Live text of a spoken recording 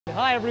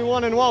Hi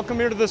everyone and welcome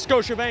here to the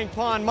Scotiabank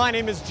Pond. My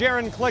name is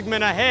Jaron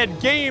Kligman. Ahead,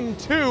 Game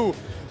 2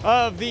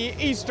 of the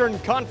Eastern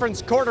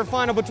Conference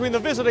quarterfinal between the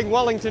visiting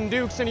Wellington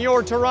Dukes and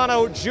your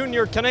Toronto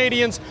Junior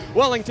Canadiens.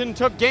 Wellington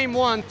took Game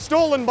 1,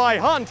 stolen by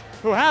Hunt,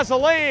 who has a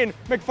lane.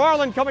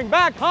 McFarland coming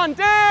back, Hunt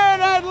in,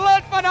 and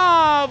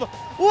Litvinov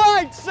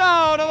lights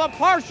out of a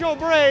partial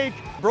break.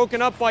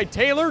 Broken up by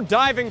Taylor,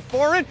 diving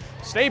for it.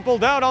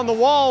 Stapled out on the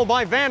wall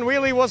by Van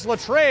Wheely was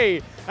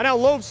Latreille. And now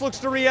Lopes looks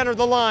to re-enter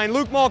the line.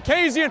 Luke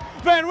Mulcazian,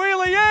 Van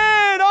Wheely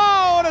in!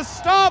 Oh, and a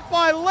stop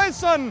by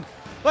Lisson.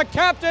 The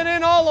captain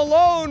in all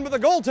alone, but the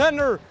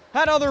goaltender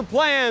had other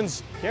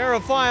plans.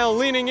 Carafile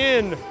leaning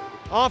in.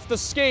 Off the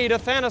skate,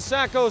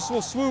 Athanasakos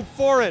will swoop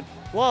for it.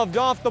 Loved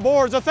off the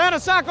boards.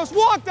 Athanasakos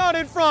walked out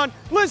in front.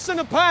 Lisson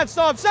to pad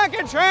stop.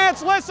 Second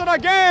chance. Lisson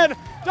again.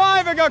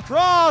 Diving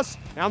across.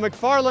 Now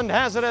McFarland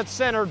has it at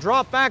center.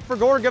 Drop back for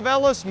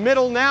Gorgavelis.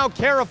 Middle now.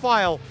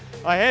 Carafile.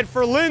 Ahead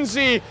for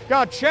Lindsay.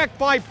 Got checked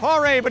by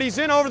Pare, but he's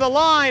in over the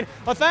line.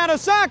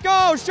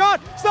 Athanasakos.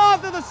 Shot.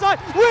 Stop to the side.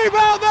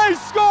 Rebound. They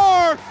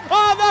score.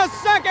 On the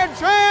second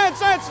chance.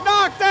 It's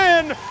knocked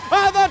in.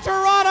 And the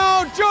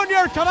Toronto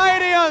Junior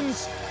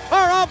Canadiens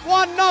are up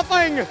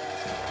 1-0.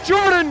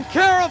 Jordan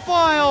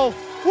Carafile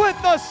with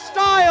the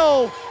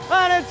style,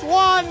 and it's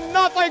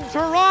 1-0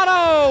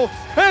 Toronto.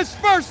 His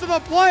first of the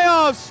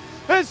playoffs,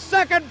 his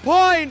second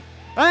point,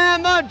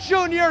 and the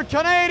Junior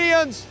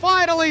Canadiens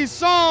finally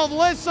solve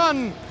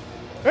Lisson.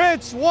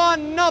 It's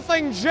 1-0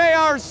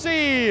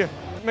 JRC.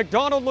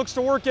 McDonald looks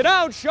to work it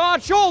out.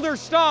 Shot, shoulder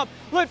stop.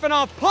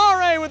 Litvinov,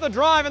 Pare with the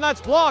drive, and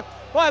that's blocked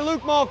by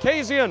Luke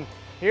Mulcazian.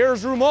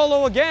 Here's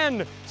Rumolo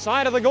again.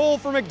 Side of the goal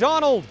for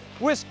McDonald.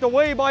 Whisked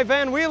away by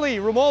Van Wheely.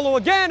 Rumolo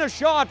again, a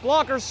shot.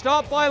 Blocker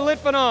stopped by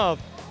Litvinov.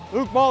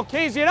 Luke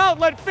Mulcazian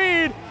outlet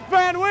feed.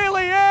 Van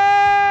Wheely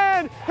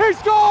in! He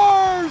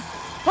scores!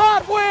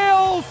 Hot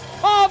Wheels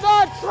on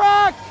the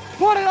track!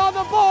 Put it on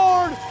the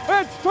board!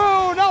 It's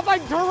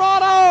 2-0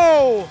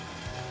 Toronto!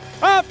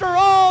 After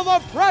all the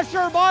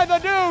pressure by the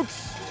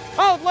Dukes,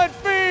 outlet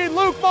feed,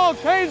 Luke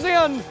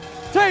Mulcazian,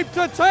 tape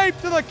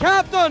to the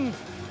captain,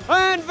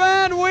 and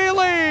Van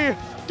Wheely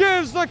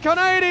gives the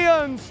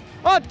Canadiens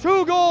a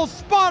 2-goal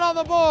spot on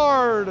the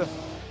board.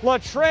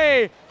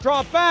 Latreille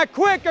drop back,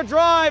 quick a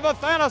drive.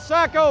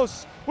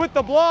 Athanasakos with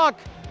the block.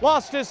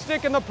 Lost his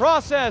stick in the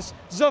process.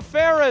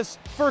 Zafaris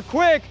for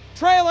Quick.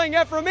 Trailing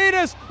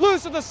Efremidis.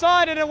 Loose at the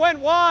side and it went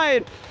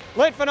wide.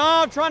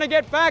 Litvinov trying to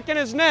get back in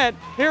his net.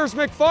 Here's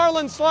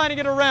McFarland sliding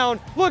it around.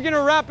 Looking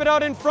to wrap it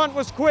out in front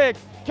was Quick.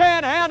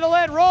 Can't handle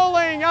it.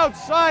 Rolling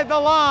outside the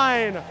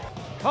line.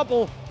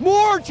 Couple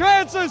more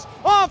chances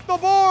off the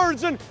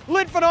boards, and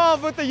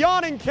Litvinov with the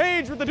yawning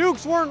cage, but the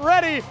Dukes weren't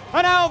ready.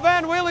 And now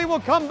Van Wheely will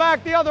come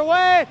back the other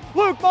way.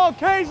 Luke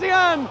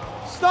Mulcazian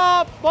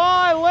stopped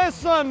by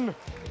Lisson.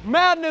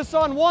 Madness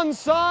on one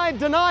side,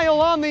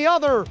 denial on the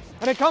other,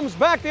 and it comes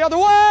back the other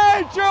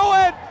way.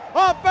 Jewett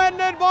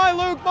upended by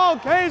Luke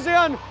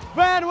Mulcazian.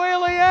 Van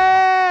Wheely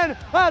in.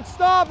 That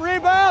stop,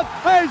 rebound,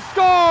 they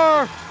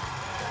score.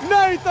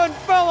 Nathan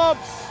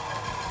Phillips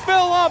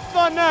fill up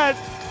the net.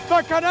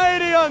 The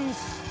Canadiens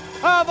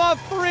have a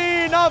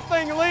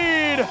 3-0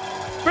 lead.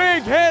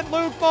 Big hit,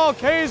 Luke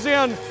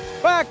Mulcazian.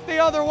 Back the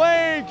other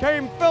way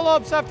came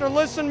Phillips after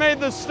Lisson made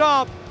the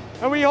stop.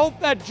 And we hope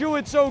that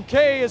Jewett's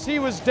okay as he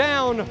was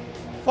down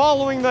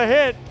following the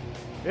hit.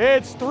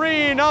 It's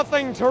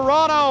 3-0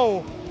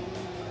 Toronto.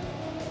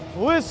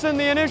 Lisson,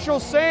 the initial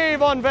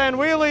save on Van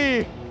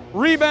Wheely.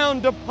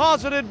 Rebound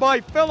deposited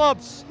by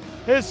Phillips.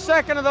 His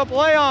second of the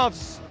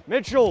playoffs.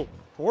 Mitchell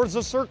towards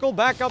the circle,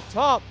 back up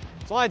top.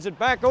 Slides it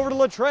back over to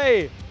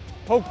Latreille.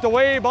 Poked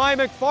away by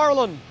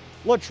McFarland.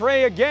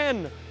 Latreille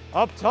again.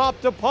 Up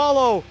top to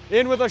Paulo.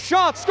 In with a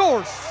shot.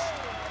 Scores!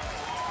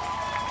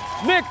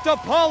 Nick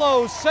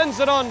DiPaolo sends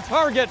it on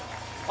target.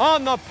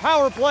 On the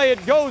power play,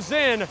 it goes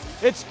in.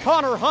 It's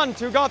Connor Hunt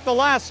who got the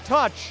last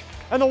touch.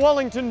 And the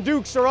Wellington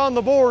Dukes are on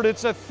the board.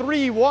 It's a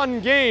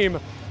 3-1 game.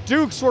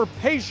 Dukes were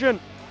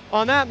patient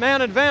on that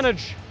man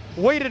advantage.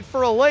 Waited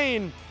for a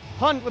lane.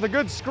 Hunt with a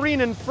good screen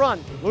in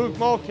front. Luke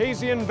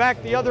Mulcazian back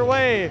the other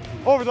way.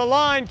 Over the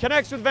line,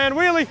 connects with Van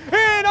Wheely.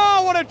 In!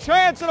 Oh, what a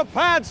chance! And a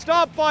pad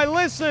stop by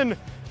Lisson.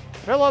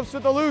 Phillips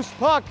with the loose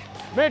puck.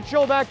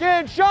 Mitchell back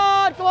in.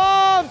 Shot!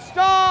 Glove!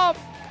 Stop!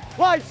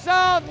 Lights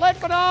out.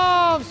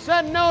 Litvinov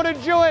said no to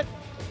Jewett.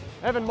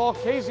 Evan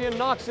Mulcazian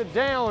knocks it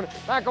down.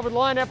 Back over the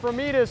line,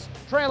 Efremidis.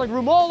 Trailing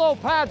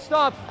Rumolo. Pad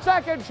stop.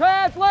 Second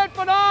chance.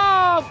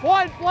 Litvinov!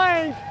 Point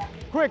blank.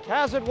 Quick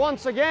has it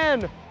once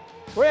again.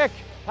 Quick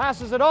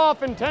passes it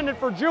off, intended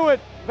for Jewett.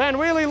 Van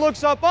Wheely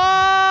looks up,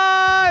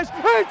 eyes,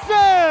 it's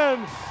in!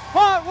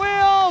 Hot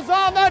Wheels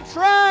on the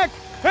track,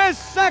 his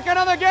second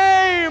of the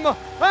game,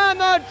 and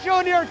the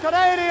Junior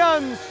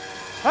Canadiens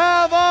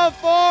have a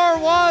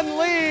 4-1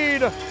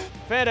 lead.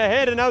 Fed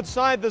ahead and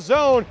outside the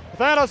zone.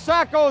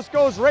 Athanasakos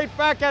goes right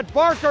back at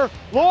Barker.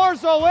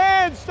 Lorzo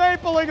in,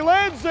 stapling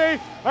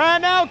Lindsay,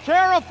 and now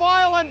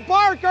Carafile and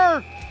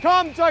Barker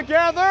come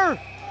together.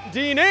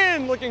 Dean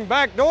in, looking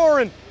back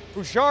door, and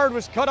Bouchard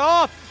was cut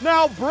off.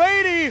 Now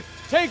Brady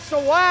takes a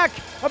whack.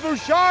 A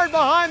Bouchard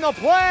behind the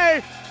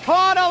play.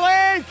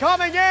 Connolly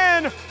coming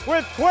in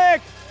with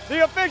quick.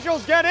 The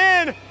officials get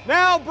in.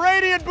 Now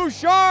Brady and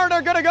Bouchard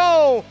are going to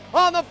go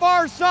on the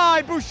far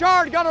side.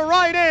 Bouchard got a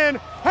right in.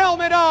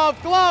 Helmet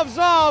off, gloves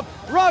off.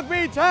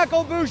 Rugby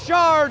tackle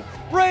Bouchard.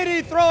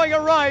 Brady throwing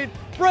a right.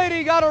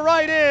 Brady got a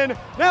right in.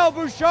 Now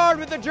Bouchard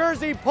with the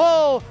jersey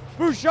pull.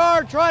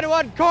 Bouchard trying to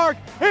uncork.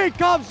 He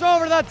comes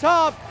over the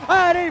top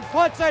and he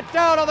puts it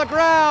down on the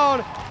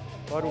ground.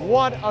 But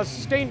what a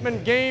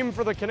statement game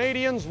for the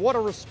Canadiens. What a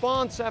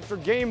response after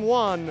game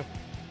one.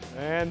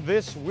 And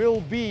this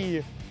will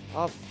be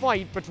a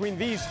fight between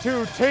these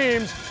two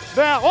teams.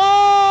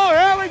 Oh,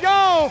 here we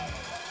go.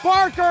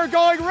 Barker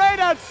going right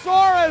at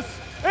Soros.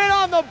 In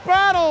on the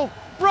battle.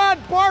 Brad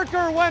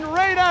Barker went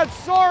right at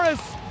Soros.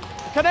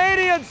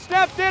 Canadiens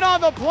stepped in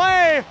on the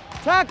play.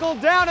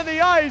 Tackled down in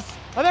the ice.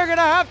 And they're going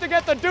to have to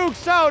get the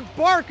Dukes out.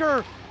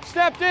 Barker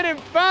stepped in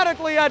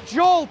emphatically at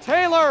Joel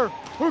Taylor,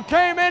 who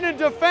came in and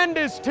defend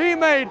his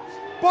teammate.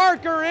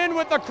 Barker in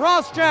with the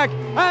cross check,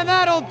 and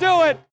that'll do it.